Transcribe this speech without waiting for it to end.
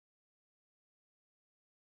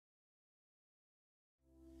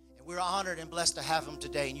we're honored and blessed to have him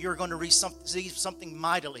today, and you're going to receive something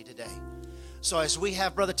mightily today. So as we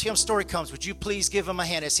have Brother Tim Story comes, would you please give him a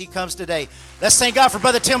hand as he comes today? Let's thank God for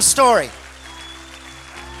Brother Tim Story.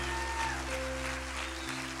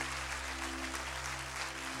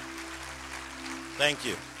 Thank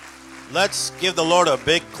you. Let's give the Lord a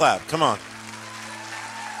big clap. Come on.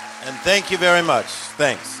 And thank you very much.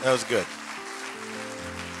 Thanks. That was good.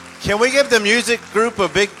 Can we give the music group a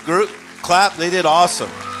big group clap? They did awesome.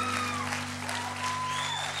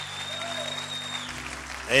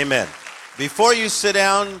 Amen. Before you sit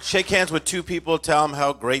down, shake hands with two people, tell them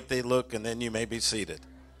how great they look, and then you may be seated.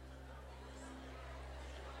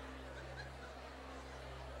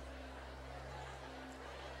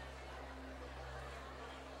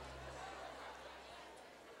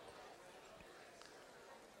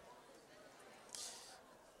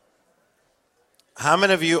 How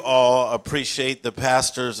many of you all appreciate the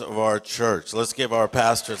pastors of our church? Let's give our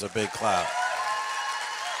pastors a big clap.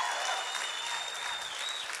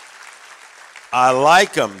 I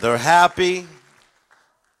like them. They're happy.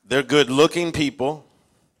 They're good-looking people.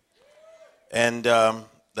 And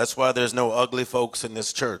that's why there's no ugly folks in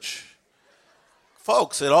this church.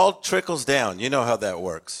 Folks, it all trickles down. You know how that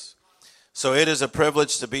works. So it is a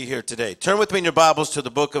privilege to be here today. Turn with me in your Bibles to the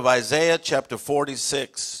book of Isaiah, chapter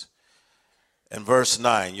 46. And verse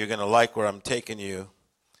 9, you're going to like where I'm taking you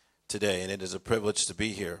today, and it is a privilege to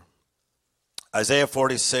be here. Isaiah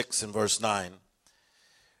 46 and verse 9.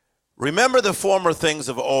 Remember the former things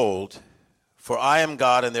of old, for I am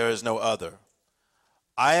God and there is no other.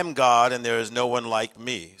 I am God and there is no one like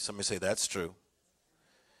me. Somebody say that's true.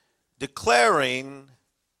 Declaring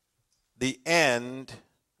the end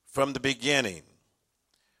from the beginning,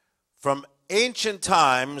 from ancient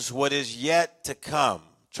times what is yet to come.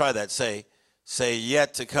 Try that, say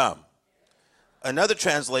yet to come. Another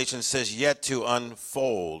translation says yet to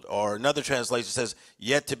unfold, or another translation says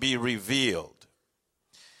yet to be revealed.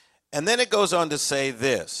 And then it goes on to say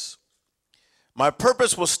this: my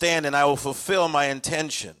purpose will stand and I will fulfill my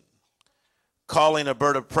intention, calling a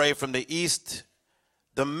bird of prey from the east,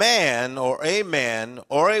 the man or a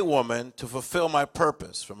woman to fulfill my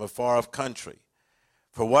purpose from a far off country.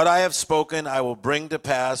 For what I have spoken I will bring to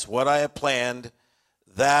pass, what I have planned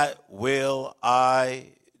that will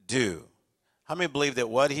I do. How many believe that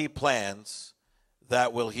what he plans,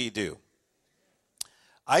 that will he do?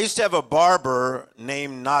 I used to have a barber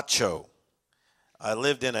named Nacho. I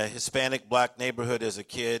lived in a Hispanic black neighborhood as a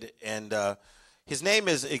kid, and his name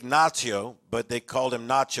is Ignacio, but they called him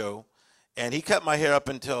Nacho. And he cut my hair up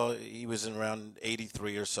until he was around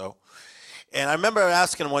 83 or so. And I remember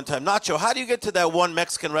asking him one time, Nacho, how do you get to that one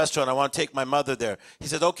Mexican restaurant? I want to take my mother there. He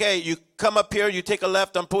said, okay, you come up here, you take a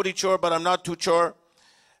left, I'm pretty sure, but I'm not too sure.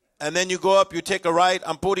 And then you go up, you take a right,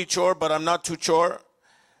 I'm pretty sure, but I'm not too sure.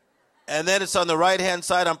 And then it's on the right-hand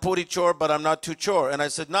side, I'm pretty sure, but I'm not too sure. And I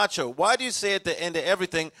said, Nacho, why do you say at the end of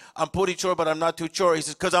everything, I'm pretty sure, but I'm not too sure? He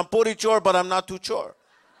says, because I'm pretty sure, but I'm not too sure.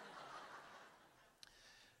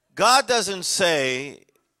 God doesn't say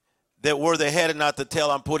that we're the head and not the tail.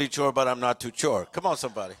 I'm pretty sure, but I'm not too sure. Come on,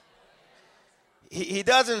 somebody. He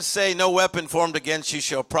doesn't say no weapon formed against you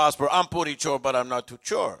shall prosper. I'm pretty sure, but I'm not too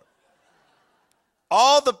sure.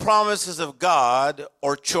 All the promises of God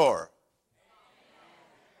are sure.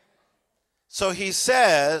 So he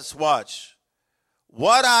says, watch,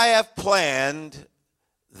 what I have planned,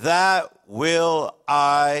 that will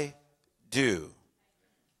I do.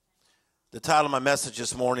 The title of my message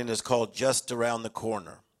this morning is called Just Around the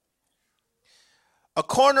Corner. A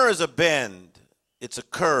corner is a bend. It's a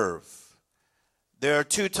curve. There are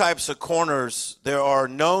two types of corners. There are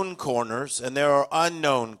known corners and there are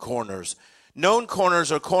unknown corners. Known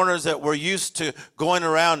corners are corners that we're used to going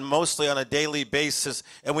around mostly on a daily basis,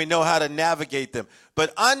 and we know how to navigate them.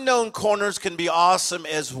 But unknown corners can be awesome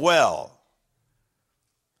as well.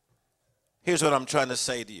 Here's what I'm trying to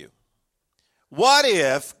say to you. What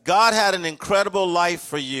if God had an incredible life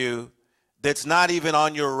for you that's not even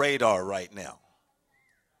on your radar right now?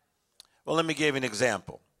 Well, let me give you an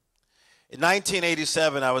example. In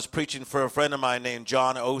 1987, I was preaching for a friend of mine named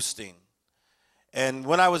John Osteen. And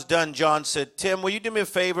when I was done, John said, Tim, will you do me a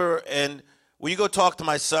favor and will you go talk to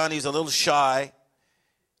my son? He's a little shy.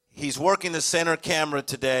 He's working the center camera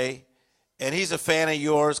today. And he's a fan of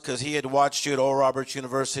yours because he had watched you at Oral Roberts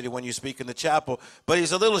University when you speak in the chapel. But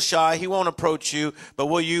he's a little shy. He won't approach you. But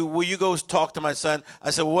will you go talk to my son? I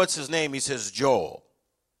said, well, what's his name? He says, Joel.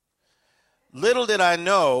 Little did I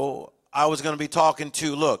know I was going to be talking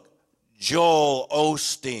to, look, Joel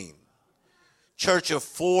Osteen. Church of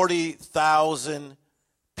 40,000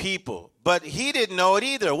 people. But he didn't know it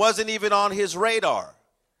either. It wasn't even on his radar.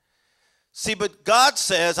 See, but God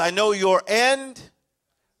says, I know your end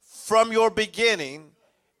from your beginning,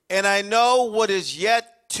 and I know what is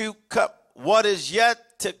yet to come, what is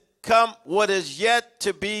yet to come, what is yet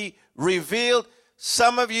to be revealed.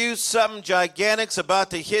 Some of you, something gigantic's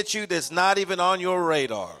about to hit you that's not even on your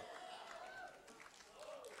radar.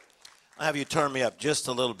 I'll have you turn me up just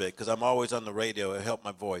a little bit because I'm always on the radio. It'll help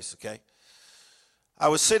my voice, okay? I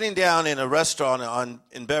was sitting down in a restaurant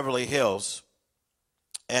in Beverly Hills,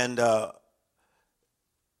 and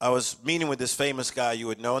I was meeting with this famous guy you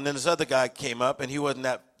would know, and then this other guy came up, and he wasn't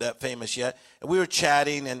that famous yet. And we were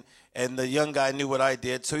chatting, and the young guy knew what I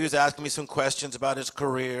did, so he was asking me some questions about his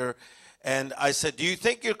career. And I said, do you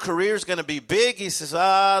think your career is going to be big? He says,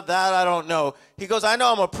 that I don't know. He goes, I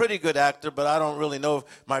know I'm a pretty good actor, but I don't really know if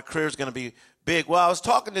my career is going to be big. Well, I was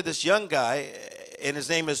talking to this young guy, and his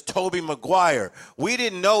name is Tobey Maguire. We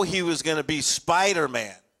didn't know he was going to be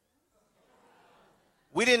Spider-Man.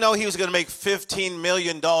 We didn't know he was going to make $15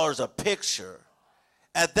 million a picture.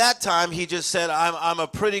 At that time, he just said, I'm a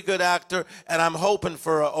pretty good actor, and I'm hoping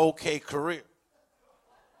for an okay career.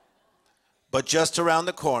 But just around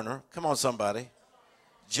the corner, come on somebody,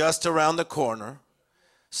 just around the corner,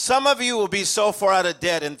 some of you will be so far out of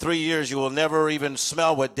debt in 3 years you will never even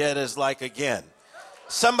smell what debt is like again.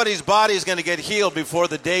 Somebody's body is going to get healed before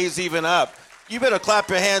the day's even up. You better clap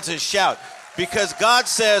your hands and shout, because God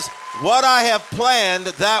says, what I have planned,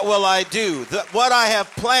 that will I do. What I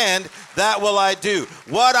have planned, that will I do.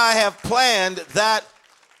 What I have planned, that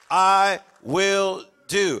I will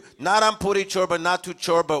do. Not I'm puri chorba, not too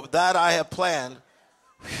chorba, that I have planned.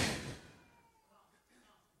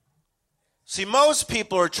 See, most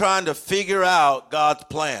people are trying to figure out God's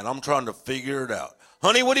plan. I'm trying to figure it out.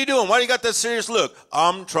 Honey, what are you doing? Why do you got that serious look?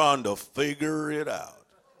 I'm trying to figure it out.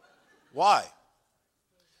 Why?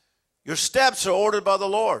 Your steps are ordered by the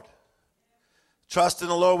Lord. Trust in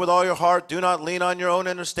the Lord with all your heart. Do not lean on your own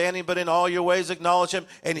understanding, but in all your ways acknowledge him,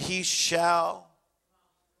 and he shall.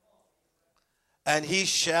 And he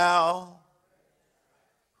shall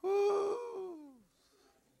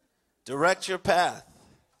direct your path.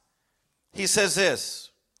 He says this,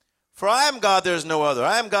 for I am God, there is no other.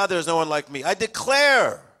 I am God, there is no one like me. I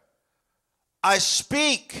declare, I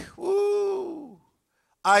speak.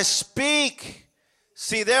 I speak.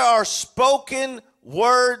 See, there are spoken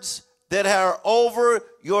words that are over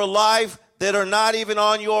your life that are not even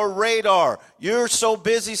on your radar. You're so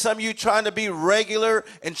busy, some of you trying to be regular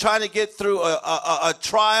and trying to get through a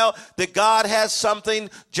trial, that God has something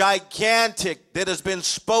gigantic that has been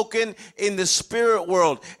spoken in the spirit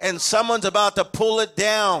world, and someone's about to pull it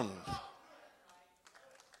down.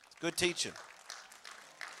 Good teaching.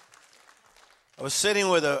 I was sitting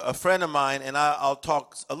with a friend of mine, and I'll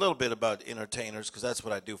talk a little bit about entertainers because that's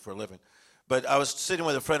what I do for a living. But I was sitting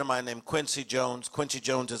with a friend of mine named Quincy Jones. Quincy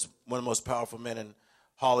Jones is one of the most powerful men in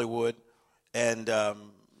Hollywood. And,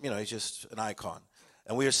 he's just an icon.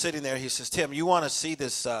 And we were sitting there. He says, Tim, you want to see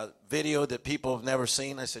this video that people have never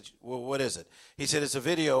seen? I said, well, what is it? He said, it's a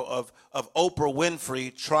video of Oprah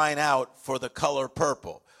Winfrey trying out for The Color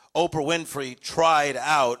Purple. Oprah Winfrey tried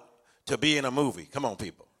out to be in a movie. Come on,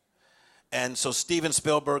 people. And so Steven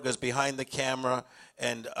Spielberg is behind the camera,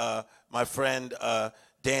 and my friend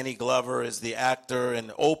Danny Glover is the actor,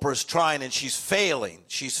 and Oprah's trying, and she's failing.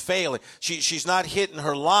 She's failing. She's not hitting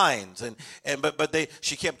her lines, but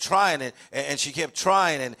she kept trying, and she kept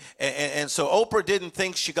trying, and so Oprah didn't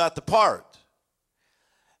think she got the part.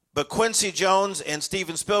 But Quincy Jones and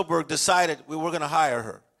Steven Spielberg decided we were going to hire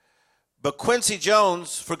her. But Quincy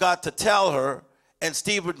Jones forgot to tell her, and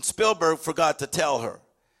Steven Spielberg forgot to tell her.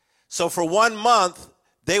 So for 1 month,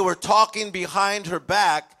 they were talking behind her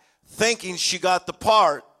back, thinking she got the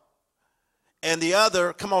part, and the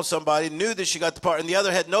other, come on somebody, knew that she got the part, and the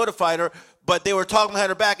other had notified her, but they were talking behind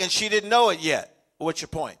her back, and she didn't know it yet. What's your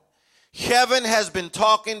point? Heaven has been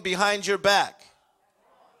talking behind your back.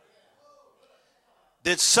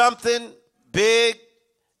 That something big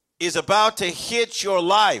is about to hit your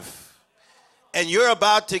life. And you're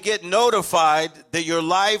about to get notified that your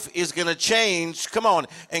life is going to change, come on,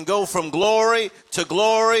 and go from glory to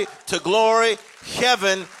glory to glory.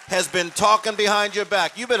 Heaven has been talking behind your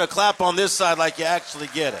back. You better clap on this side like you actually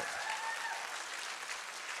get it.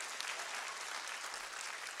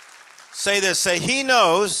 Say this, say, he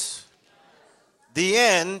knows the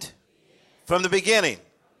end from the beginning.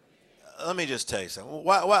 Let me just tell you something.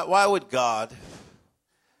 Why would God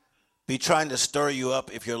be trying to stir you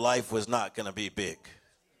up if your life was not going to be big?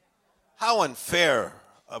 How unfair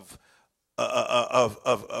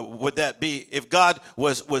would that be if God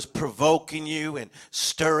was provoking you and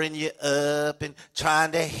stirring you up and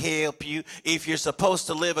trying to help you if you're supposed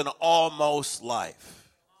to live an almost life?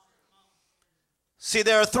 See,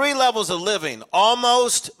 there are three levels of living: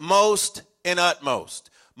 almost, most, and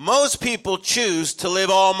utmost. Most people choose to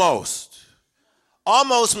live almost.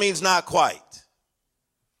 Almost means not quite.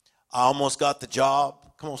 I almost got the job.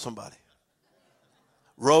 Come on, somebody.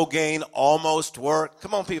 Rogaine almost worked.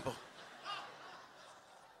 Come on, people.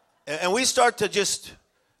 And we start to just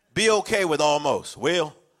be okay with almost.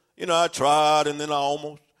 Well, I tried, and then I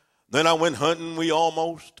almost. Then I went hunting, we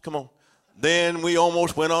almost. Come on. Then we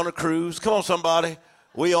almost went on a cruise. Come on, somebody.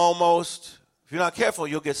 We almost. If you're not careful,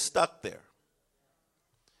 you'll get stuck there.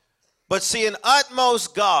 But see, an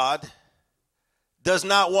utmost God does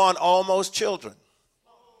not want almost children.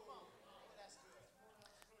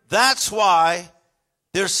 That's why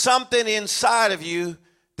there's something inside of you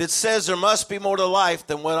that says there must be more to life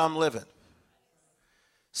than what I'm living.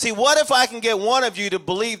 See, what if I can get one of you to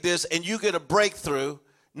believe this and you get a breakthrough,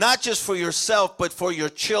 not just for yourself, but for your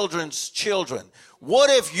children's children? What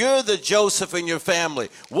if you're the Joseph in your family?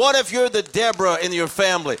 What if you're the Deborah in your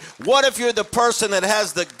family? What if you're the person that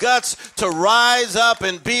has the guts to rise up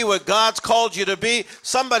and be what God's called you to be?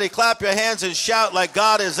 Somebody clap your hands and shout like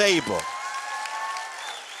God is able.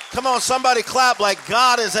 Come on, somebody clap like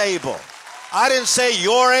God is able. I didn't say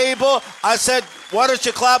you're able. I said, why don't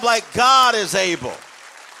you clap like God is able?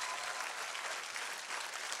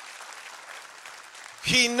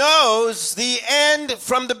 He knows the end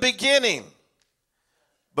from the beginning.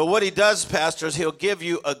 But what he does, Pastor, is he'll give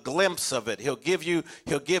you a glimpse of it. He'll give you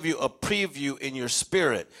a preview in your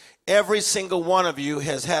spirit. Every single one of you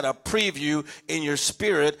has had a preview in your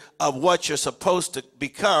spirit of what you're supposed to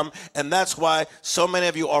become, and that's why so many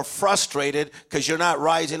of you are frustrated because you're not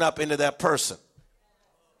rising up into that person.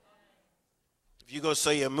 If you go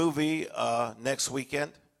see a movie next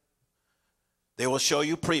weekend, they will show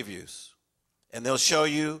you previews, and they'll show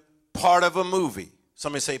you part of a movie.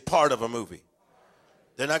 Somebody say part of a movie.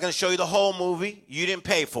 They're not going to show you the whole movie. You didn't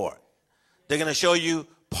pay for it. They're going to show you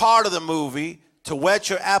part of the movie to whet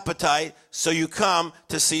your appetite so you come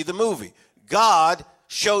to see the movie. God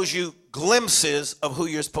shows you glimpses of who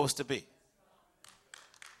you're supposed to be.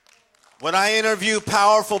 When I interview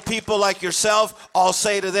powerful people like yourself, I'll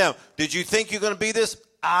say to them, did you think you're going to be this?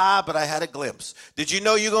 But I had a glimpse. Did you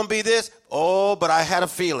know you're going to be this? Oh, but I had a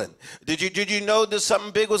feeling. Did you know that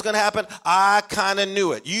something big was going to happen? I kind of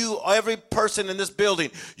knew it. Every person in this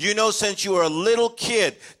building, since you were a little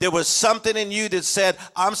kid, there was something in you that said,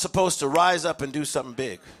 I'm supposed to rise up and do something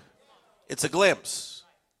big. It's a glimpse.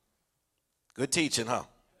 Good teaching, huh?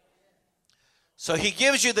 So he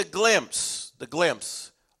gives you the glimpse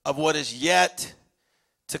of what is yet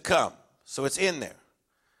to come. So it's in there.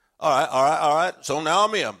 All right. So now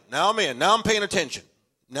I'm in. Now I'm paying attention.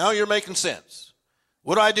 Now you're making sense.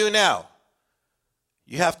 What do I do now?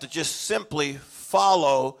 You have to just simply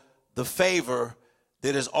follow the favor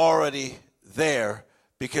that is already there,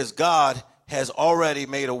 because God has already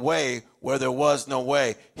made a way where there was no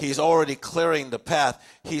way. He's already clearing the path.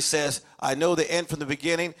 He says, I know the end from the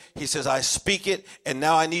beginning. He says, I speak it, and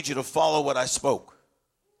now I need you to follow what I spoke.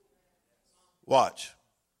 Watch.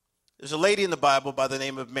 There's a lady in the Bible by the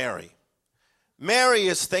name of Mary. Mary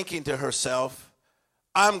is thinking to herself,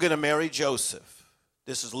 I'm going to marry Joseph.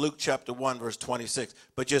 This is Luke chapter 1, verse 26.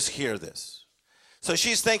 But just hear this. So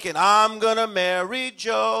she's thinking, I'm going to marry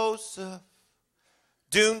Joseph.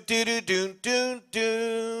 Doon, doo, doo, doon, doon,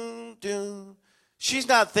 doon, doon. She's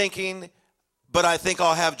not thinking, but I think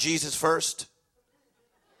I'll have Jesus first.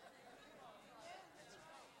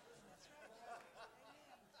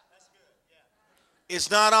 It's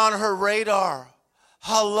not on her radar.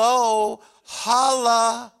 Hello,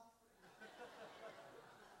 holla.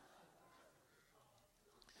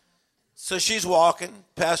 So she's walking.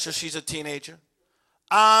 Pastor, she's a teenager.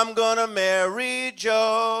 I'm going to marry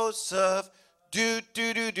Joseph. Do,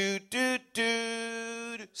 do, do, do, do,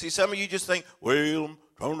 do. See, some of you just think, well,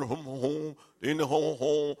 I'm trying to come home, in the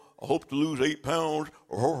home. I hope to lose 8 pounds.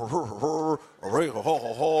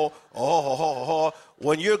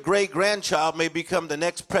 When your great-grandchild may become the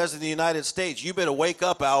next president of the United States, you better wake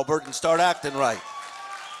up, Albert, and start acting right.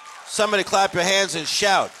 Somebody clap your hands and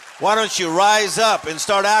shout. Why don't you rise up and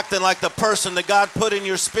start acting like the person that God put in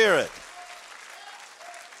your spirit?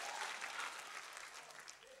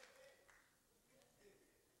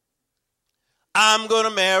 I'm going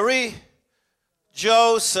to marry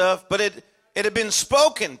Joseph. But it had been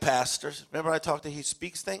spoken, pastors. Remember I talked to he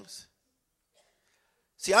speaks things?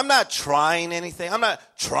 See, I'm not trying anything. I'm not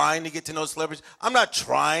trying to get to know celebrities. I'm not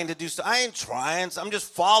trying to do stuff. I ain't trying. I'm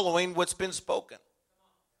just following what's been spoken.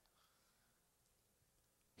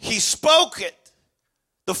 He spoke it.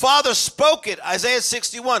 The Father spoke it. Isaiah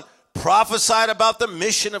 61. prophesied about the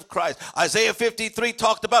mission of Christ. Isaiah 53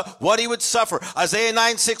 talked about what he would suffer. Isaiah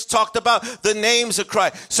 9:6 talked about the names of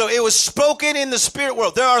Christ. So it was spoken in the spirit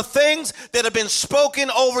world. There are things that have been spoken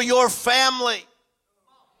over your family.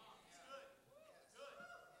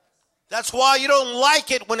 That's why you don't like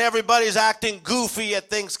it when everybody's acting goofy at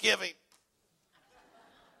Thanksgiving.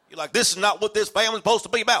 You're like, this is not what this family's supposed to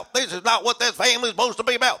be about. This is not what this family's supposed to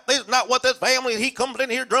be about. This is not what this family, he comes in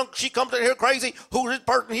here drunk, she comes in here crazy. Who's this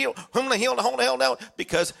person here? Whom the hell now?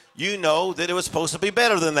 Because you know that it was supposed to be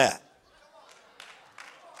better than that.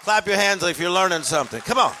 Clap your hands if you're learning something.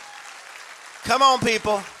 Come on. Come on,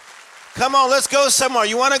 people. Come on, let's go somewhere.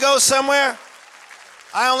 You want to go somewhere?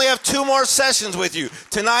 I only have 2 more sessions with you,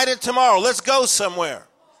 tonight and tomorrow. Let's go somewhere.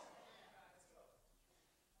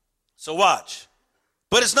 So watch.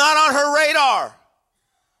 But it's not on her radar.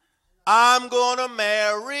 I'm going to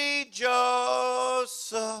marry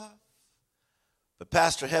Joseph. But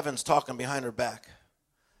Pastor Heaven's talking behind her back.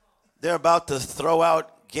 They're about to throw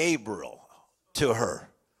out Gabriel to her.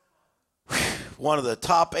 One of the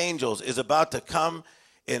top angels is about to come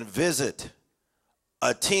and visit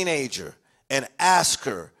a teenager and ask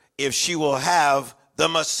her if she will have the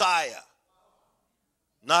Messiah.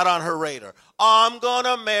 Not on her radar. I'm going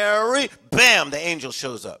to marry. Bam, the angel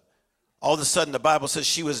shows up. All of a sudden, the Bible says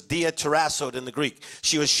she was diaterassoed in the Greek.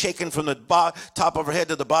 She was shaken from the top of her head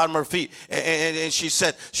to the bottom of her feet. And she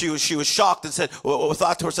said, she was shocked and said,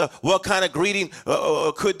 thought to herself, what kind of greeting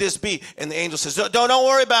could this be? And the angel says, don't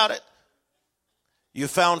worry about it. You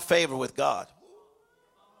found favor with God.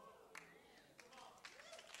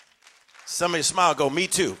 Somebody smile, go, me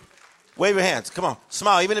too. Wave your hands, come on.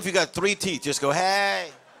 Smile, even if you got 3 teeth, just go, hey.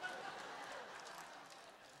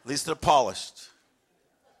 At least they're polished.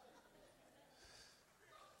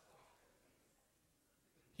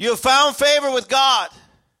 You have found favor with God.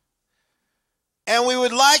 And we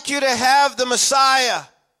would like you to have the Messiah.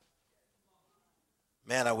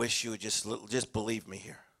 Man, I wish you would just believe me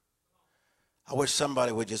here. I wish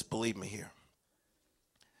somebody would just believe me here.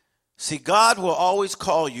 See, God will always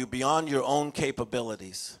call you beyond your own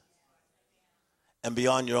capabilities and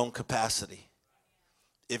beyond your own capacity.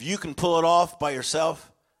 If you can pull it off by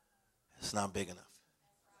yourself, it's not big enough.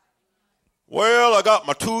 Well, I got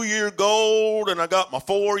my 2-year goal, and I got my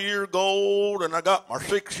 4-year goal, and I got my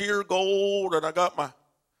 6-year goal, and I got my...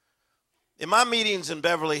 In my meetings in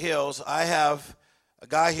Beverly Hills, I have a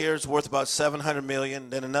guy here is worth about $700 million.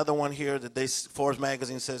 Then another one here that Forbes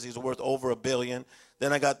magazine says he's worth over $1 billion.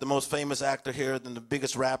 Then I got the most famous actor here, then the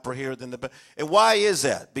biggest rapper here. And why is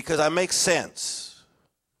that? Because I make sense.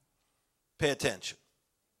 Pay attention.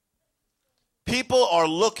 People are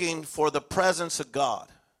looking for the presence of God.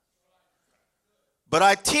 But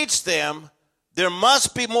I teach them there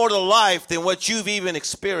must be more to life than what you've even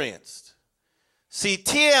experienced. See,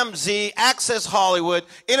 TMZ, Access Hollywood,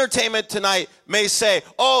 Entertainment Tonight may say,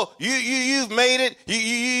 oh, you've made it,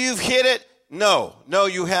 you've hit it. No,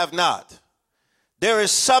 you have not. There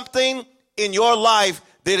is something in your life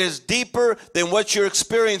that is deeper than what you're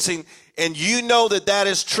experiencing, and you know that that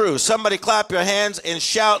is true. Somebody clap your hands and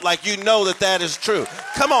shout like you know that that is true.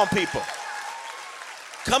 Come on, people.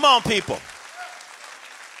 Come on, people.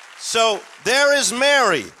 So there is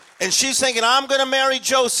Mary, and she's thinking, I'm going to marry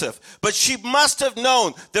Joseph. But she must have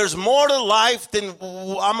known there's more to life than I'm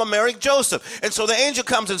going to marry Joseph. And so the angel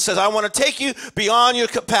comes and says, I want to take you beyond your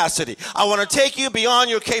capacity. I want to take you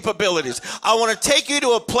beyond your capabilities. I want to take you to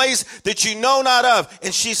a place that you know not of.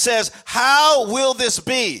 And she says, how will this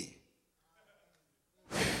be?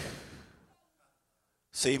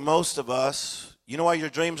 See, most of us, you know why your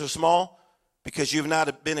dreams are small? Because you've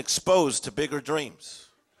not been exposed to bigger dreams.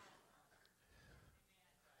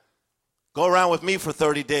 Go around with me for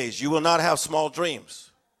 30 days. You will not have small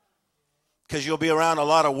dreams because you'll be around a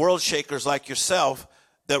lot of world shakers like yourself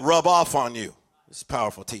that rub off on you. It's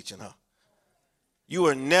powerful teaching, huh? You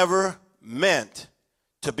were never meant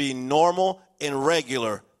to be normal and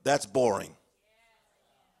regular. That's boring.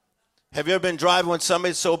 Have you ever been driving when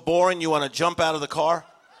somebody's so boring you want to jump out of the car?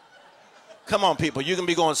 Come on, people. You can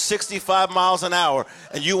be going 65 miles an hour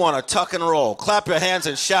and you want to tuck and roll. Clap your hands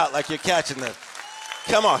and shout like you're catching this.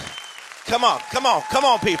 Come on. Come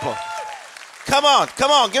on, people. Come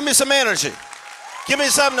on, give me some energy. Give me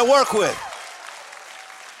something to work with.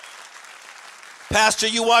 Pastor,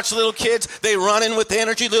 you watch little kids, they run in with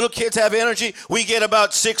energy. Little kids have energy. We get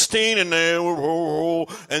about 16 and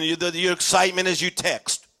your excitement is you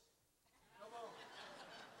text.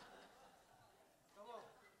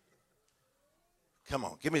 Come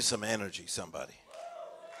on, give me some energy, somebody.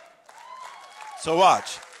 So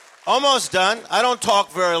watch. Almost done. I don't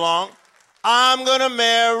talk very long. I'm going to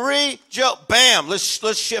marry Joe. Bam,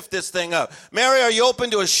 let's shift this thing up. Mary, are you open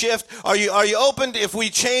to a shift? Are you open to, if we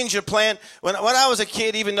change your plan? When I was a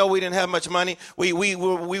kid, even though we didn't have much money, we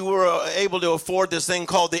were able to afford this thing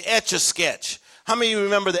called the Etch-a-Sketch. How many of you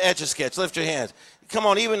remember the Etch-a-Sketch? Lift your hands. Come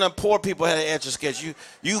on, even the poor people had an Etch-a-Sketch.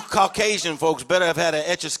 You Caucasian folks better have had an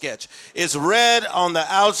Etch-a-Sketch. It's red on the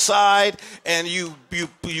outside, and you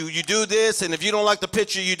do this, and if you don't like the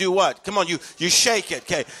picture, you do what? Come on, you shake it,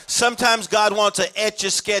 okay? Sometimes God wants to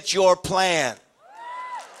Etch-a-Sketch your plan.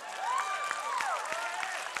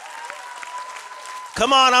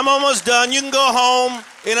 Come on, I'm almost done. You can go home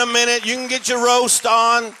in a minute. You can get your roast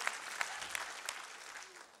on.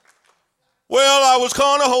 Well, I was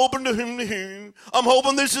kind of hoping to him. I'm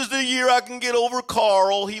hoping this is the year I can get over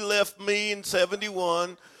Carl. He left me in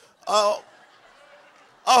 71. I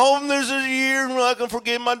hope this is a year when I can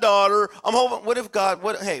forgive my daughter. I'm hoping. What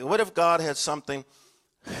if God had something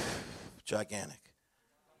gigantic?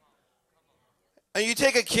 And you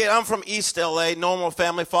take a kid. I'm from East LA, normal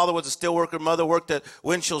family. Father was a steelworker. Mother worked at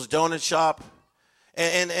Winchell's Donut Shop.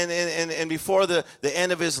 And before the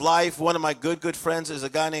end of his life, one of my good friends is a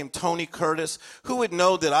guy named Tony Curtis. Who would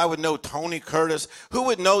know that I would know Tony Curtis? Who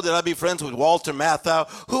would know that I'd be friends with Walter Matthau?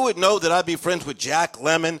 Who would know that I'd be friends with Jack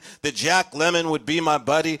Lemmon? That Jack Lemmon would be my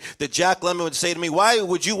buddy? That Jack Lemmon would say to me, why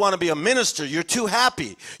would you want to be a minister? You're too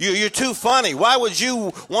happy. You're too funny. Why would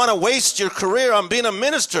you want to waste your career on being a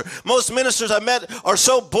minister? Most ministers I met are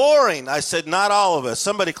so boring. I said, not all of us.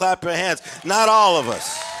 Somebody clap your hands. Not all of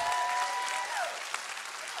us.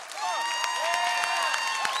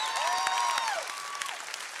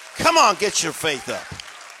 Come on, get your faith up.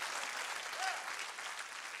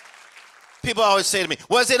 People always say to me,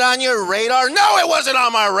 was it on your radar? No, it wasn't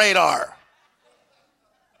on my radar.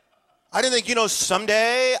 I didn't think,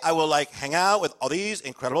 someday I will hang out with all these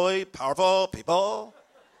incredibly powerful people.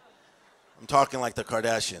 I'm talking like the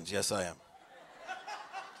Kardashians. Yes, I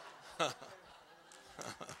am.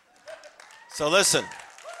 So listen.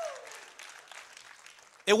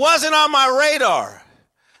 It wasn't on my radar.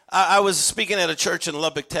 I was speaking at a church in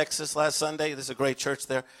Lubbock, Texas last Sunday. There's a great church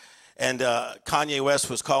there. And Kanye West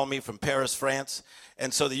was calling me from Paris, France.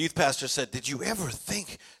 And so the youth pastor said, did you ever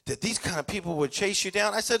think that these kind of people would chase you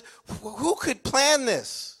down? I said, who could plan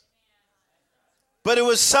this? But it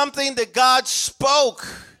was something that God spoke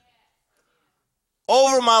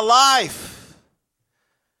over my life.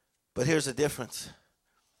 But here's the difference.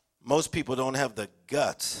 Most people don't have the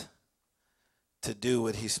guts to do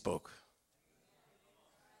what he spoke.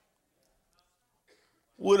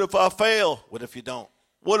 What if I fail? What if you don't?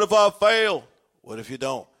 What if I fail? What if you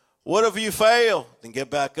don't? What if you fail? Then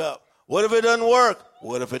get back up. What if it doesn't work?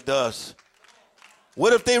 What if it does?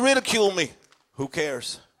 What if they ridicule me? Who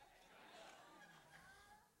cares?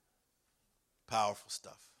 Powerful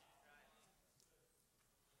stuff.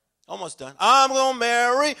 Almost done. I'm going to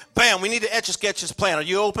marry. Bam, we need to Etch-a-Sketch this plan. Are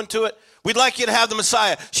you open to it? We'd like you to have the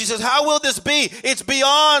Messiah. She says, how will this be? It's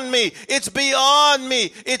beyond me. It's beyond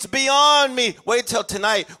me. It's beyond me. Wait till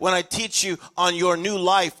tonight when I teach you on your new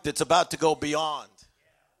life that's about to go beyond.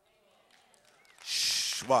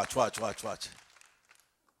 Shh, watch.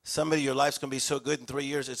 Somebody, your life's going to be so good in 3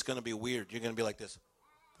 years, it's going to be weird. You're going to be like this.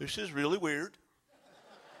 This is really weird.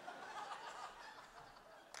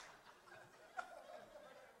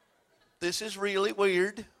 This is really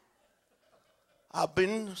weird. I've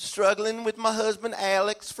been struggling with my husband,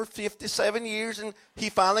 Alex, for 57 years, and he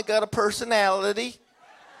finally got a personality.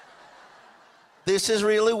 This is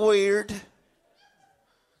really weird.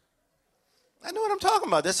 I know what I'm talking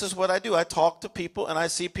about. This is what I do. I talk to people, and I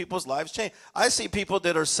see people's lives change. I see people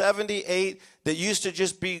that are 78 that used to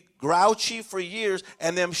just be grouchy for years,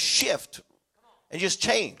 and them shift and just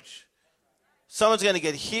change. Someone's going to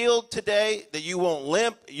get healed today that you won't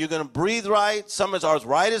limp. You're going to breathe right. Someone's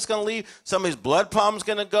arthritis going to leave. Somebody's blood problem's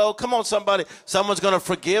going to go. Come on, somebody. Someone's going to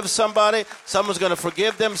forgive somebody. Someone's going to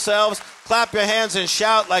forgive themselves. Clap your hands and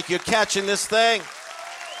shout like you're catching this thing.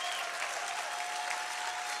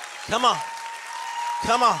 Come on.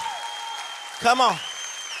 Come on. Come on.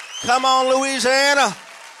 Come on, Louisiana.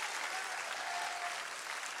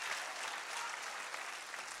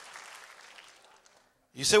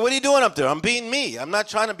 You say, what are you doing up there? I'm being me. I'm not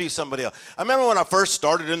trying to be somebody else. I remember when I first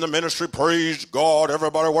started in the ministry, praise God,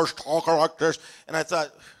 everybody was talking like this. And I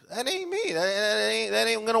thought, that ain't me. That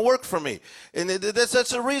ain't going to work for me. And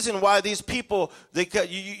that's the reason why these people,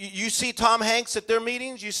 you see Tom Hanks at their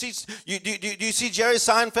meetings? You see Jerry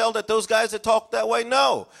Seinfeld at those guys that talk that way?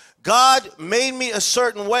 No. God made me a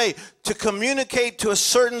certain way to communicate to a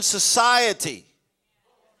certain society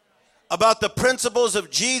about the principles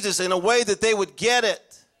of Jesus in a way that they would get it.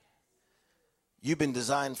 You've been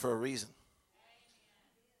designed for a reason.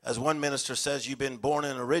 As one minister says, you've been born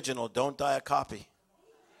an original, don't die a copy.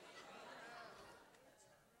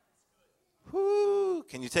 Whoo.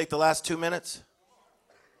 Can you take the last 2 minutes?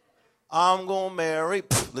 I'm going to marry.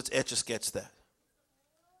 Let's etch a sketch that.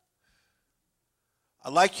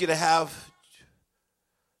 I'd like you to have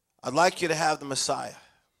the Messiah.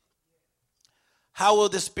 How will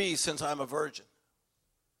this be since I'm a virgin?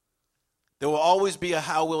 There will always be a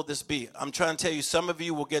how will this be. I'm trying to tell you, some of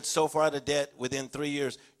you will get so far out of debt within 3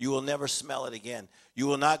 years, you will never smell it again. You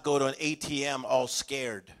will not go to an ATM all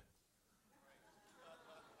scared.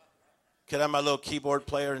 Can I have my little keyboard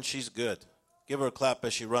player? And she's good. Give her a clap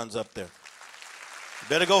as she runs up there. You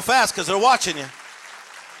better go fast because they're watching you.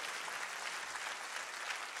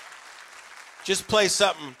 Just play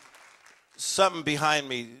something behind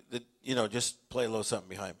me that, just play a little something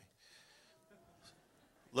behind me.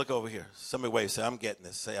 Look over here. Somebody wave. Say, I'm getting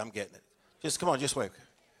this. Say, I'm getting it. Just come on, just wave.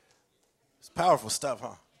 It's powerful stuff,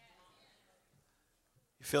 huh?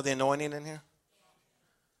 You feel the anointing in here?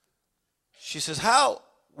 She says, how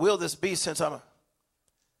will this be since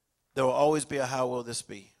there will always be a how will this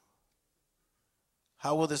be.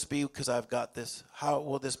 How will this be because I've got this? How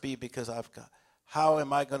will this be because I've got? How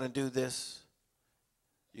am I going to do this?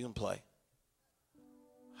 You can play.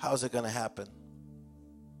 How's it going to happen?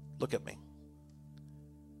 Look at me.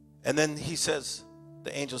 And then he says,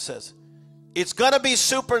 the angel says, it's going to be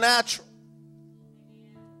supernatural.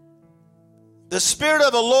 The Spirit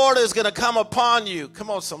of the Lord is going to come upon you. Come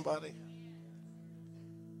on, somebody.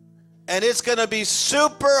 And it's going to be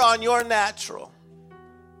super on your natural.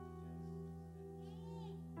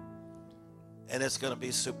 And it's going to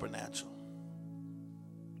be supernatural.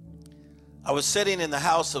 I was sitting in the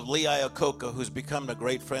house of Lee Iacocca, who's become a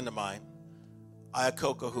great friend of mine.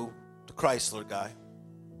 Iacocca, the Chrysler guy.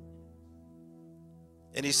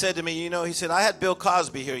 And he said to me, he said, I had Bill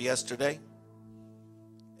Cosby here yesterday.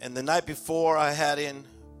 And the night before I had in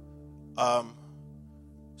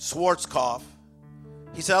Schwarzkopf.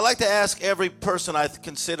 He said, I'd like to ask every person I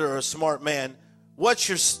consider a smart man, what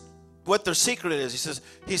their secret is.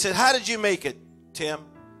 He said, how did you make it, Tim?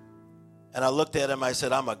 And I looked at him, I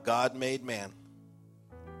said, I'm a God-made man.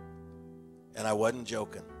 And I wasn't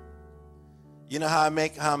joking. You know how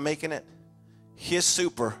I'm making it? His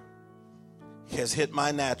super has hit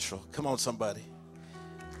my natural. Come on, somebody.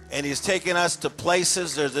 And he's taking us to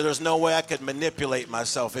places there's no way I could manipulate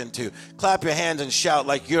myself into. Clap your hands and shout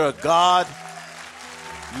like you're a God-made.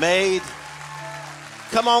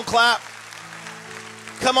 Come on, clap.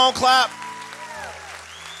 Come on, clap.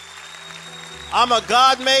 I'm a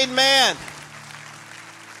God-made man.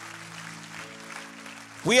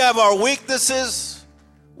 We have our weaknesses.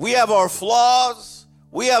 We have our flaws.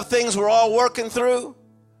 We have things we're all working through.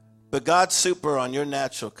 But God's super on your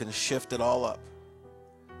natural can shift it all up.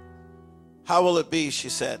 How will it be, she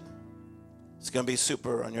said. It's going to be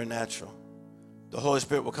super on your natural. The Holy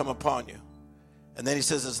Spirit will come upon you. And then he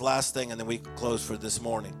says this last thing, and then we close for this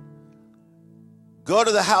morning. Go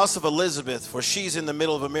to the house of Elizabeth, for she's in the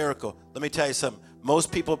middle of a miracle. Let me tell you something.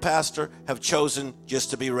 Most people, Pastor, have chosen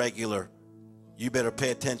just to be regular. You better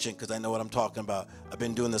pay attention because I know what I'm talking about. I've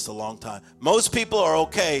been doing this a long time. Most people are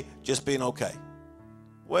okay just being okay.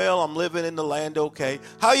 Well, I'm living in the land okay.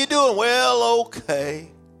 How you doing? Well,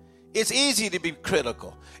 okay. It's easy to be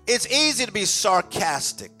critical. It's easy to be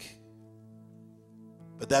sarcastic.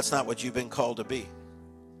 But that's not what you've been called to be.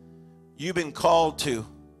 You've been called to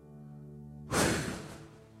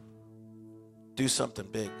do something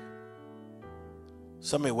big.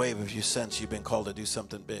 Somebody wave if you sense you've been called to do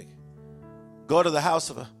something big. Go to the house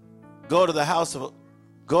of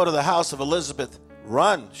Elizabeth.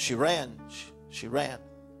 Run. She ran. She ran.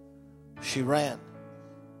 She ran.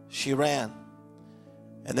 She ran.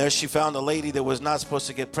 And there she found a lady that was not supposed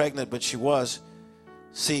to get pregnant, but she was.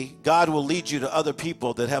 See, God will lead you to other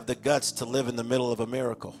people that have the guts to live in the middle of a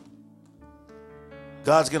miracle.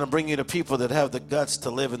 God's going to bring you to people that have the guts to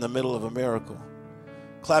live in the middle of a miracle.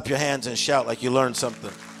 Clap your hands and shout like you learned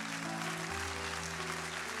something.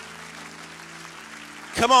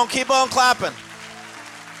 Come on, keep on clapping.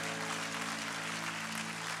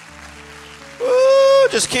 Woo,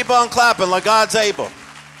 just keep on clapping like God's able.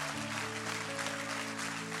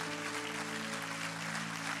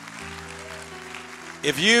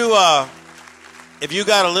 If you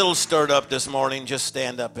got a little stirred up this morning, just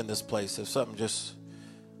stand up in this place. If something just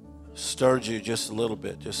stirred you just a little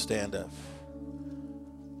bit, just stand up.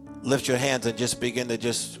 Lift your hands and just begin to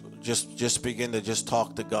just begin to just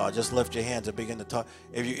talk to God. Just lift your hands and begin to talk.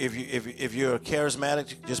 If you're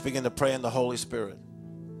charismatic, just begin to pray in the Holy Spirit.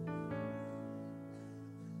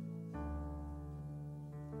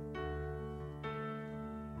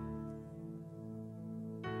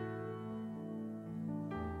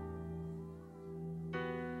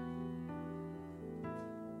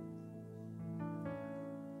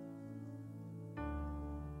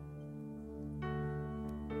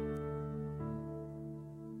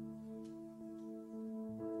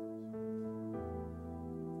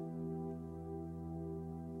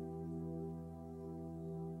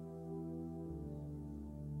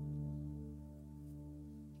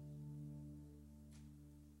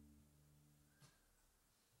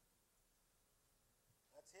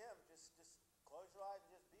 Tim, just close your eyes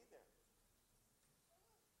and just be there.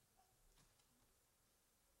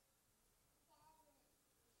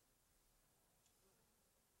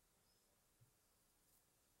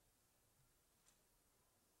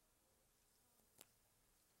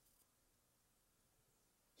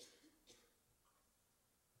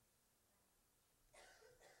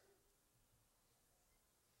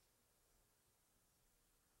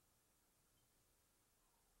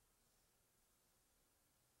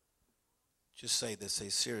 Just say this. Say,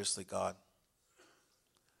 seriously, God,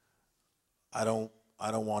 I don't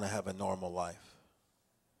want to have a normal life.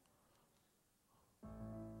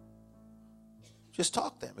 Just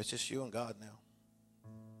talk to him. It's just you and God now.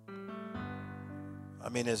 I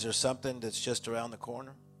mean, is there something that's just around the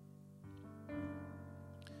corner?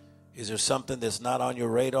 Is there something that's not on your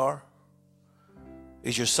radar?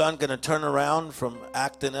 Is your son going to turn around from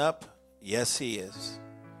acting up? Yes, he is.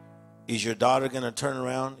 Is your daughter going to turn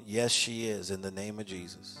around? Yes, she is, in the name of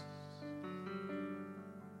Jesus.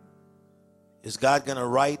 Is God going to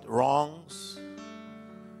right wrongs?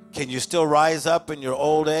 Can you still rise up in your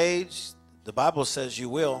old age? The Bible says you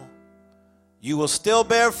will. You will still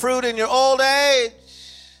bear fruit in your old age,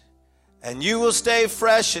 and you will stay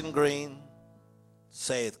fresh and green,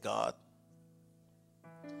 saith God.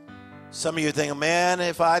 Some of you think, man,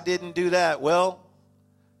 if I didn't do that, well,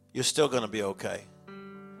 you're still going to be okay.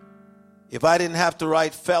 If I didn't have to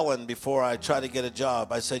write felon before I try to get a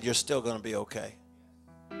job, I said, you're still going to be okay.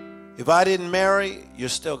 If I didn't marry, you're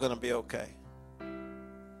still going to be okay.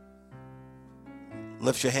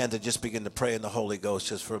 Lift your hand and just begin to pray in the Holy Ghost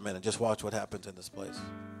just for a minute. Just watch what happens in this place.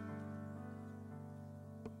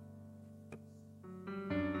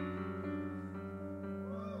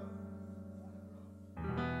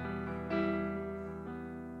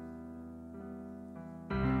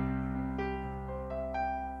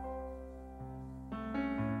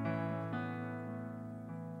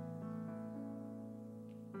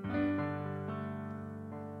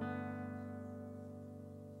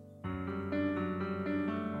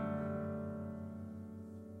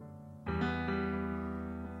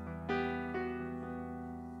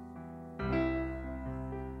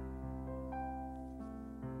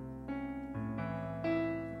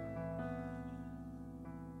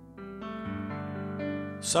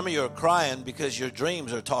 Some of you are crying because your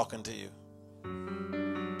dreams are talking to you.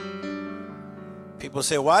 People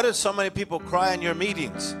say, why do so many people cry in your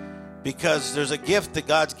meetings? Because there's a gift that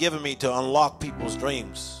God's given me to unlock people's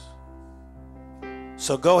dreams.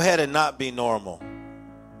 So go ahead and not be normal.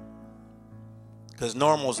 Because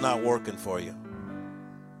normal's not working for you.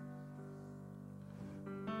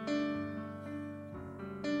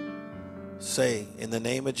 Say, in the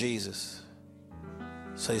name of Jesus,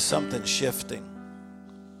 say something shifting.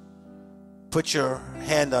 Put your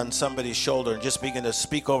hand on somebody's shoulder and just begin to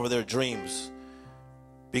speak over their dreams.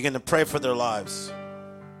 Begin to pray for their lives.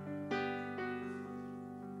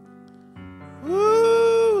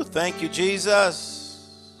 Woo! Thank you,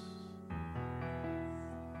 Jesus.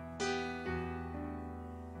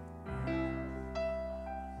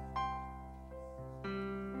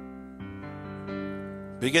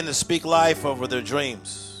 Begin to speak life over their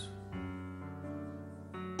dreams.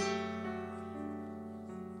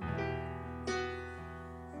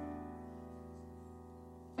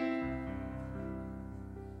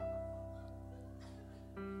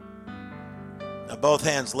 Both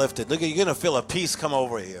hands lifted. Look, you're going to feel a peace come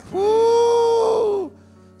over you. Woo!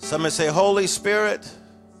 Somebody say, Holy Spirit,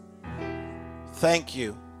 thank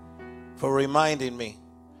you for reminding me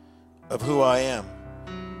of who I am.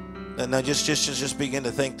 And now just begin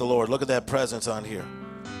to thank the Lord. Look at that presence on here.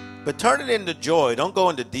 But turn it into joy. Don't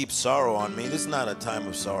go into deep sorrow on me. This is not a time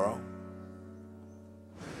of sorrow.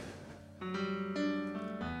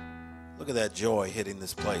 Look at that joy hitting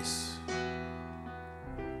this place.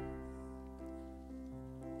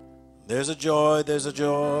 There's a joy, there's a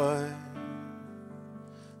joy.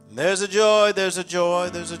 There's a joy, there's a joy,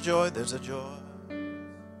 there's a joy, there's a joy.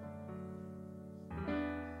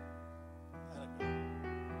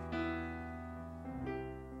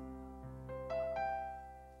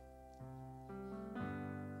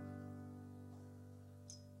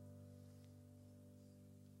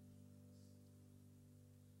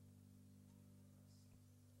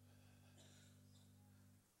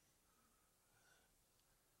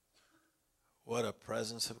 What a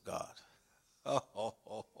presence of God. Oh, oh,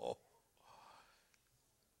 oh, oh.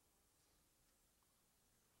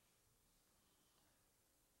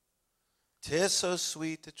 'Tis so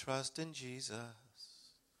sweet to trust in Jesus,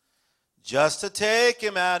 just to take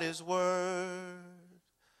him at his word,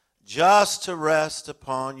 just to rest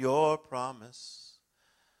upon your promise,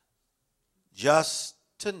 just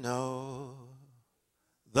to know.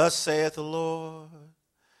 Thus saith the Lord.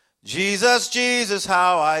 Jesus, Jesus,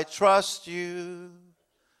 how I trust you.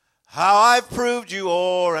 How I've proved you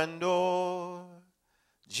o'er and o'er.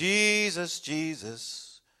 Jesus,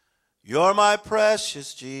 Jesus, you're my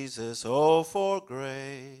precious Jesus. Oh, for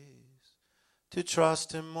grace to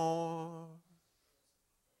trust him more.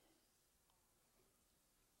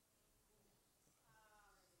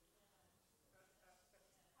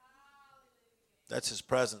 That's his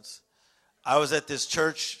presence. I was at this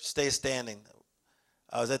church, stay standing.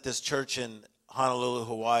 I was at this church in Honolulu,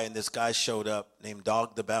 Hawaii, and this guy showed up named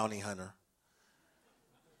Dog the Bounty Hunter.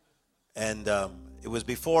 And it was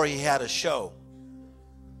before he had a show.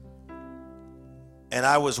 And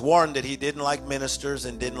I was warned that he didn't like ministers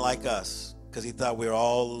and didn't like us because he thought we were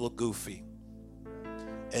all a little goofy.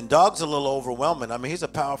 And Dog's a little overwhelming. I mean, he's a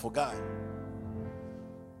powerful guy.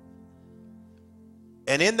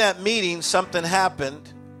 And in that meeting, something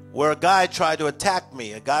happened where a guy tried to attack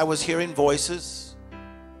me. A guy was hearing voices,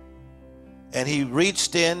 and he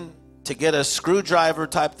reached in to get a screwdriver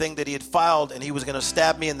type thing that he had filed, and he was going to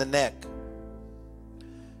stab me in the neck.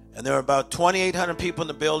 And there were about 2,800 people in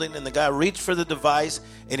the building, and the guy reached for the device,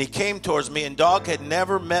 and he came towards me, and Dog had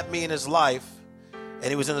never met me in his life, and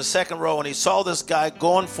he was in the second row, and he saw this guy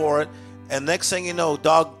going for it, and next thing you know,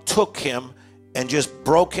 Dog took him and just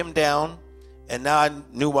broke him down. And now I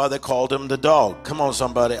knew why they called him the Dog. Come on,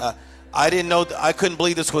 somebody. I didn't know. I couldn't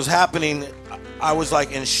believe this was happening. I was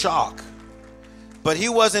like in shock. But he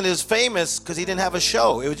wasn't as famous because he didn't have a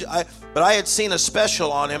show. But I had seen a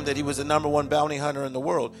special on him that he was the #1 bounty hunter in the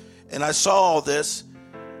world. And I saw all this,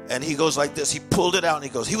 and he goes like this. He pulled it out, and he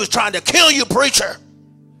goes, "He was trying to kill you, preacher!"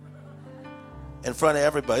 In front of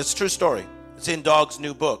everybody. It's a true story. It's in Dog's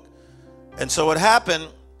new book. And so what happened,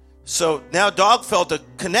 so now Dog felt a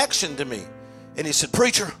connection to me. And he said,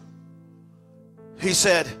 "Preacher," he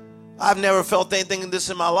said, "I've never felt anything in this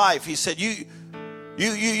in my life." He said, you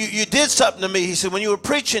did something to me. He said, "When you were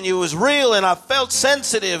preaching, it was real, and I felt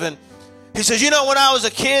sensitive." And he says, "You know, when I was a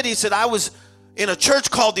kid," he said, "I was in a church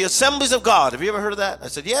called the Assemblies of God." Have you ever heard of that? I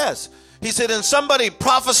said, "Yes." He said, "And somebody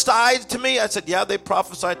prophesied to me." I said, "Yeah, they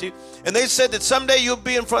prophesied to you. And they said that someday you'll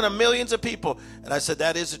be in front of millions of people." And I said,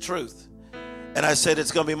 "That is the truth." And I said,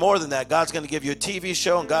 "It's going to be more than that. God's going to give you a TV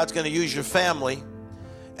show, and God's going to use your family,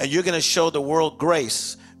 and you're going to show the world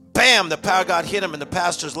grace." Bam, the power of God hit him in the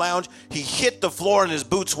pastor's lounge. He hit the floor, and his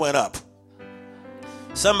boots went up.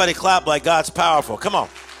 Somebody clap like God's powerful. Come on.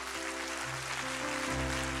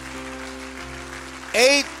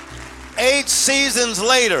 Eight seasons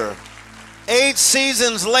later,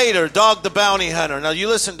 Dog the Bounty Hunter. Now, you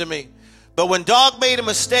listen to me. But when Dog made a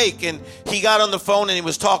mistake and he got on the phone and he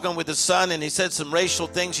was talking with his son and he said some racial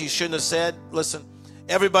things he shouldn't have said, listen,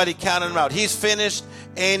 everybody counted him out. He's finished,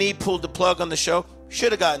 and he pulled the plug on the show.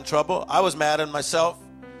 Should have got in trouble. I was mad at myself.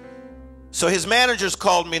 So his managers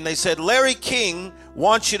called me and they said, "Larry King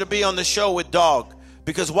wants you to be on the show with Dog.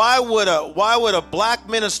 Because why would a black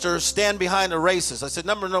minister stand behind a racist?" I said,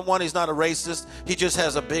 "Number one, he's not a racist. He just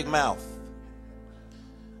has a big mouth.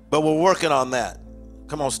 But we're working on that."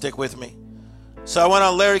 Come on, stick with me. So I went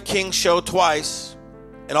on Larry King's show twice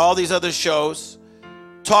and all these other shows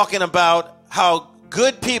talking about how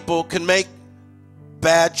good people can make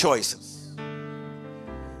bad choices.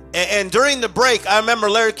 And during the break, I remember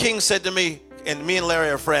Larry King said to me, and me and Larry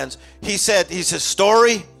are friends, he said,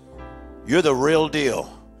 "Story, you're the real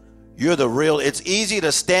deal. You're the real. It's easy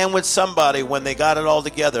to stand with somebody when they got it all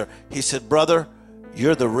together." He said, "Brother,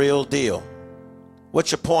 you're the real deal."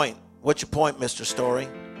 What's your point? What's your point, Mr. Story?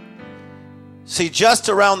 See, just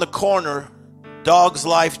around the corner, Dog's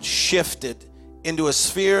life shifted into a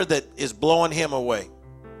sphere that is blowing him away.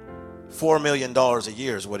 $4 million a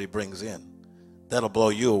year is what he brings in. That'll blow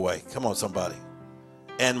you away. Come on, somebody.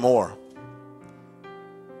 And more.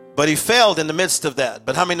 But he failed in the midst of that.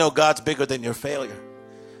 But how many know God's bigger than your failure?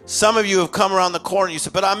 Some of you have come around the corner and you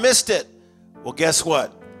said, "But I missed it." Well, guess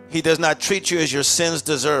what? He does not treat you as your sins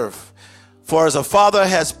deserve. For as a father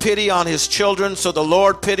has pity on his children, so the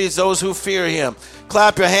Lord pities those who fear him.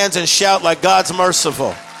 Clap your hands and shout like God's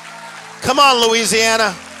merciful. Come on,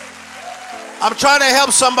 Louisiana. I'm trying to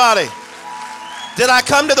help somebody. Did I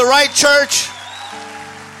come to the right church?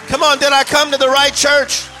 Come on, did I come to the right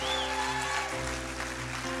church?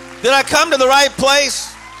 Did I come to the right place?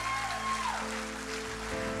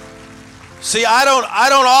 See, I don't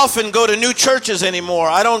often go to new churches anymore.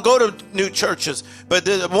 I don't go to new churches. But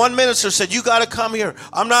one minister said, "You got to come here."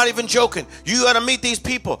 I'm not even joking. "You got to meet these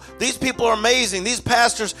people. These people are amazing. These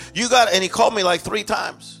pastors, you got to," and he called me like 3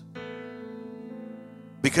 times.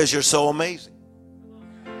 Because you're so amazing.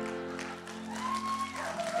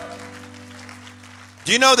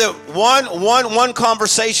 Do you know that one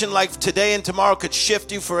conversation like today and tomorrow could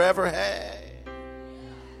shift you forever? Hey.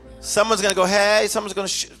 Someone's going to go, hey. Someone's going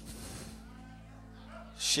to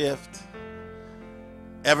shift.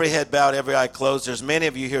 Every head bowed, every eye closed. There's many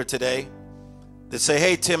of you here today that say,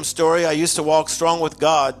 hey, Tim Story, I used to walk strong with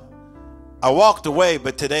God. I walked away,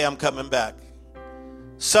 but today I'm coming back.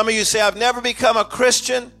 Some of you say, I've never become a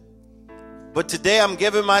Christian, but today I'm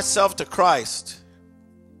giving myself to Christ.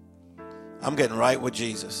 I'm getting right with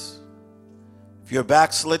Jesus. If you're a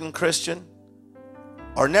backslidden Christian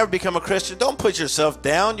or never become a Christian, don't put yourself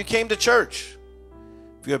down. You came to church.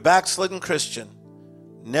 If you're a backslidden Christian,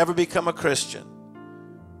 never become a Christian,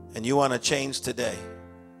 and you want to change today,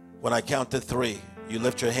 when I count to 3, you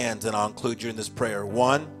lift your hands and I'll include you in this prayer.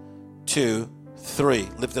 1, 2, 3.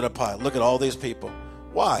 Lift it up high. Look at all these people.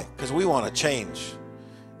 Why? Because we want to change.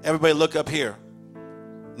 Everybody look up here.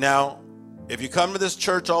 Now, if you come to this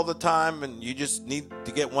church all the time and you just need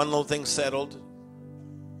to get one little thing settled,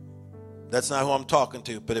 that's not who I'm talking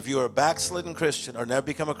to. But if you are a backslidden Christian or never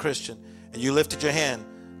become a Christian and you lifted your hand,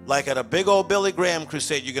 like at a big old Billy Graham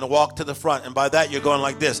crusade, you're going to walk to the front. And by that, you're going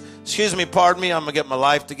like this. Excuse me, pardon me, I'm going to get my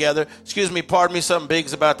life together. Excuse me, pardon me, something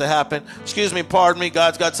big's about to happen. Excuse me, pardon me,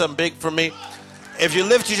 God's got something big for me. If you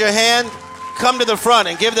lifted your hand, come to the front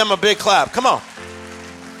and give them a big clap. Come on.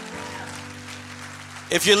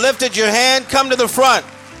 If you lifted your hand, come to the front,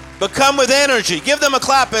 but come with energy. Give them a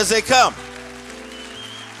clap as they come.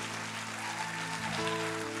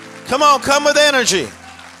 Come on, come with energy.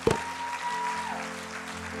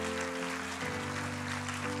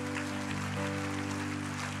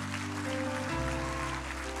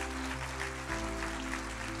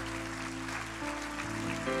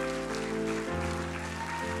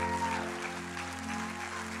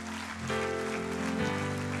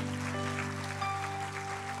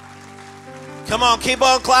 Come on, keep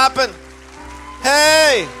on clapping.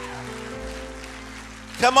 Hey!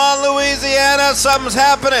 Come on, Louisiana, something's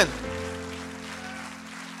happening.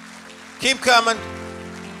 Keep coming.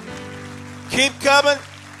 Keep coming.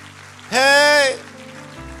 Hey!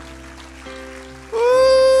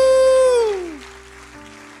 Woo!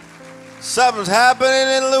 Something's happening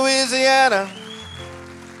in Louisiana.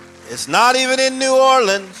 It's not even in New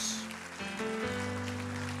Orleans.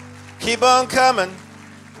 Keep on coming.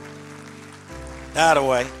 Out of the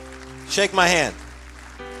way. Shake my hand.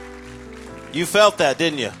 You felt that,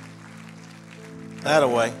 didn't you? Out of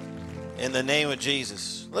the way. In the name of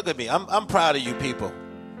Jesus. Look at me. I'm proud of you people.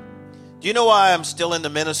 Do you know why I'm still in the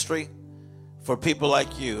ministry? For people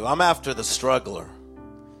like you. I'm after the struggler.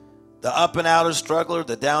 The up and outer struggler,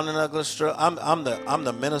 the down and ugly struggler. I'm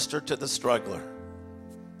the minister to the struggler.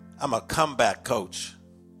 I'm a comeback coach.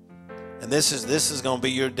 And this is going to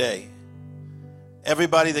be your day.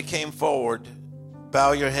 Everybody that came forward,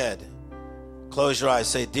 bow your head. Close your eyes.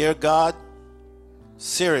 Say, dear God,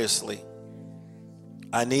 seriously,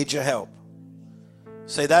 I need your help.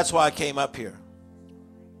 Say, that's why I came up here.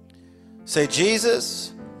 Say,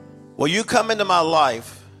 Jesus, will you come into my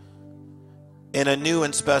life in a new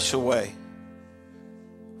and special way?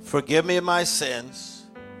 Forgive me of my sins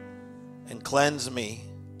and cleanse me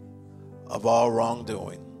of all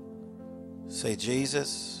wrongdoing. Say,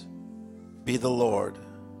 Jesus, be the Lord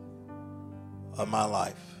of my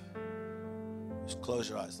life. Just close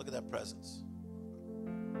your eyes. Look at that presence.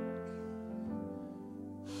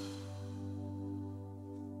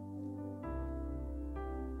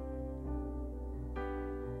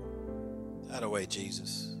 That away,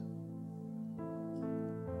 Jesus.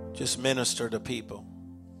 Just minister to people.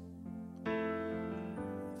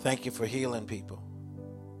 Thank you for healing people.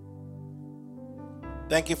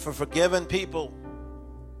 Thank you for forgiving people.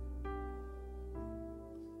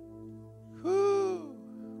 Whew.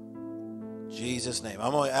 Jesus' name.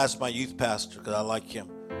 I'm going to ask my youth pastor because I like him.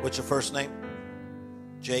 What's your first name?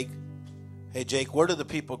 Jake. Hey, Jake, where do the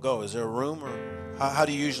people go? Is there a room or how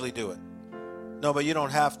do you usually do it? No, but you don't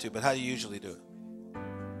have to, but how do you usually do it?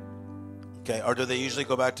 Okay, or do they usually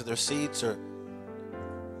go back to their seats or?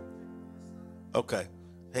 Okay.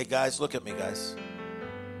 Hey, guys, look at me, guys.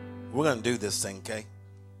 We're going to do this thing, okay?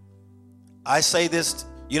 I say this,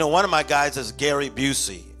 one of my guys is Gary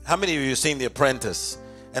Busey. How many of you have seen The Apprentice?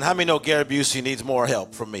 And how many know Gary Busey needs more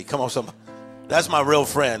help from me? Come on, somebody. That's my real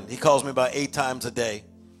friend. He calls me about 8 times a day.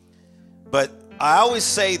 But I always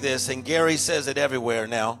say this, and Gary says it everywhere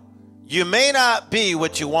now. You may not be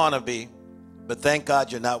what you want to be, but thank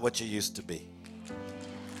God you're not what you used to be.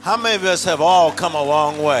 How many of us have all come a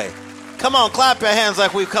long way? Come on, clap your hands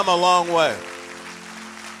like we've come a long way.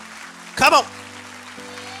 Come on.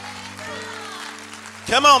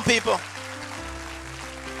 Come on, people.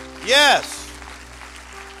 Yes.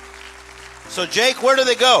 So Jake, where do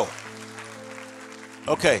they go?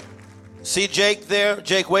 Okay. See Jake there?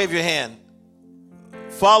 Jake, wave your hand.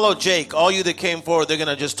 Follow Jake. All you that came forward, they're going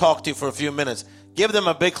to just talk to you for a few minutes. Give them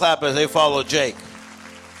a big clap as they follow Jake.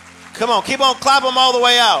 Come on, keep on, clap them all the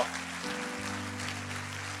way out.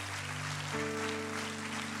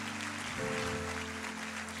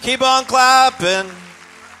 Keep on clapping.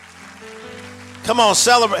 Come on,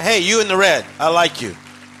 celebrate. Hey, you in the red. I like you.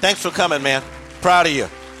 Thanks for coming, man. Proud of you.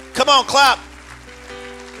 Come on, clap.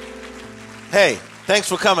 Hey, thanks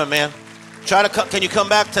for coming, man. Can you come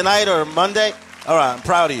back tonight or Monday? All right, I'm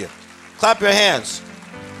proud of you. Clap your hands.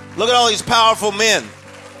 Look at all these powerful men.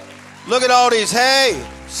 Look at all these, hey,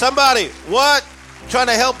 somebody, what? Trying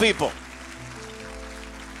to help people.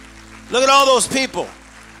 Look at all those people.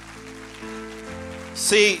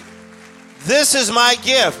 See, this is my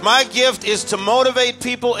gift. My gift is to motivate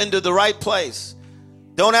people into the right place.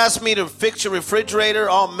 Don't ask me to fix your refrigerator.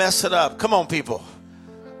 I'll mess it up. Come on, people.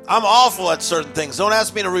 I'm awful at certain things. Don't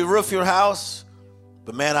ask me to re-roof your house.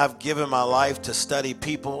 But man, I've given my life to study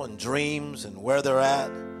people and dreams and where they're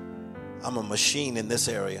at. I'm a machine in this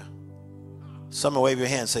area. Someone wave your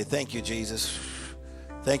hand and say, thank you, Jesus.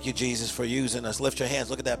 Thank you, Jesus, for using us. Lift your hands.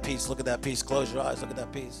 Look at that peace. Look at that peace. Close your eyes. Look at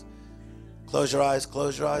that peace. Close your eyes.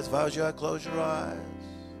 Close your eyes. If I was you, I'd close your eyes.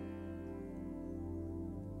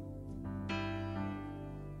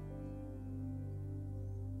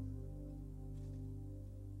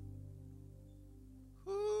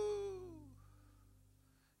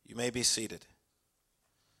 You may be seated.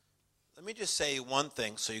 Let me just say one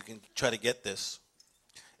thing so you can try to get this.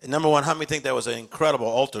 And number one, how many think that was an incredible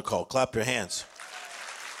altar call? Clap your hands.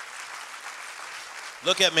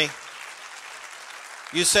 Look at me.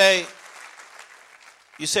 You say,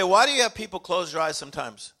 why do you have people close their eyes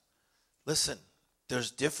sometimes? Listen,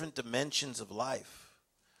 there's different dimensions of life.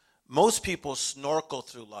 Most people snorkel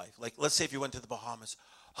through life. Like, let's say if you went to the Bahamas.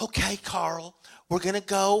 Okay, Carl, we're going to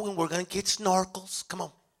go and we're going to get snorkels. Come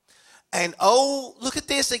on. And, oh, look at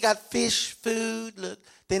this. They got fish food. Look,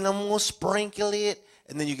 then I'm going to sprinkle it.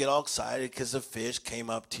 And then you get all excited because the fish came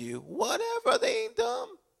up to you. Whatever, they ain't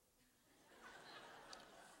dumb.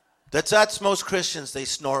 That's most Christians. They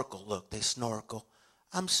snorkel. Look, they snorkel.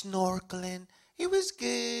 I'm snorkeling. It was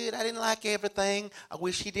good. I didn't like everything. I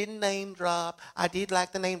wish he didn't name drop. I did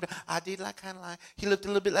like the name drop. I did like kind of like. He looked a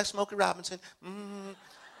little bit like Smokey Robinson.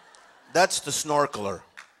 That's the snorkeler.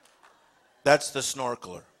 That's the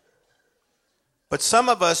snorkeler. But some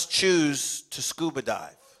of us choose to scuba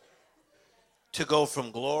dive, to go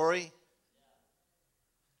from glory.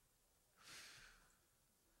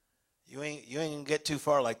 You ain't gonna get too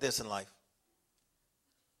far like this in life.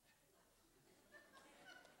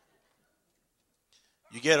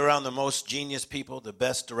 You get around the most genius people, the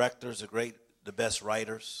best directors, the best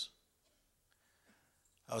writers.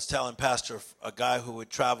 I was telling Pastor, a guy who would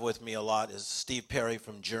travel with me a lot is Steve Perry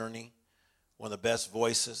from Journey, one of the best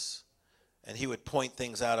voices. And he would point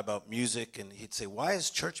things out about music, and he'd say, why is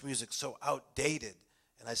church music so outdated?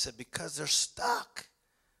 And I said, because they're stuck.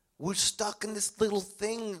 We're stuck in this little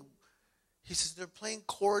thing. He says, they're playing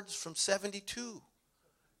chords from 72.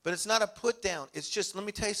 But it's not a put down. It's just, let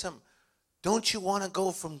me tell you something. Don't you want to go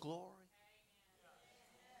from glory?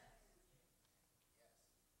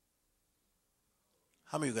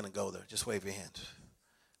 How many are going to go there? Just wave your hands.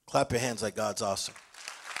 Clap your hands like God's awesome.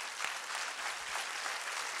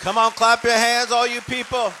 Come on, clap your hands, all you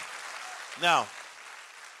people. Now,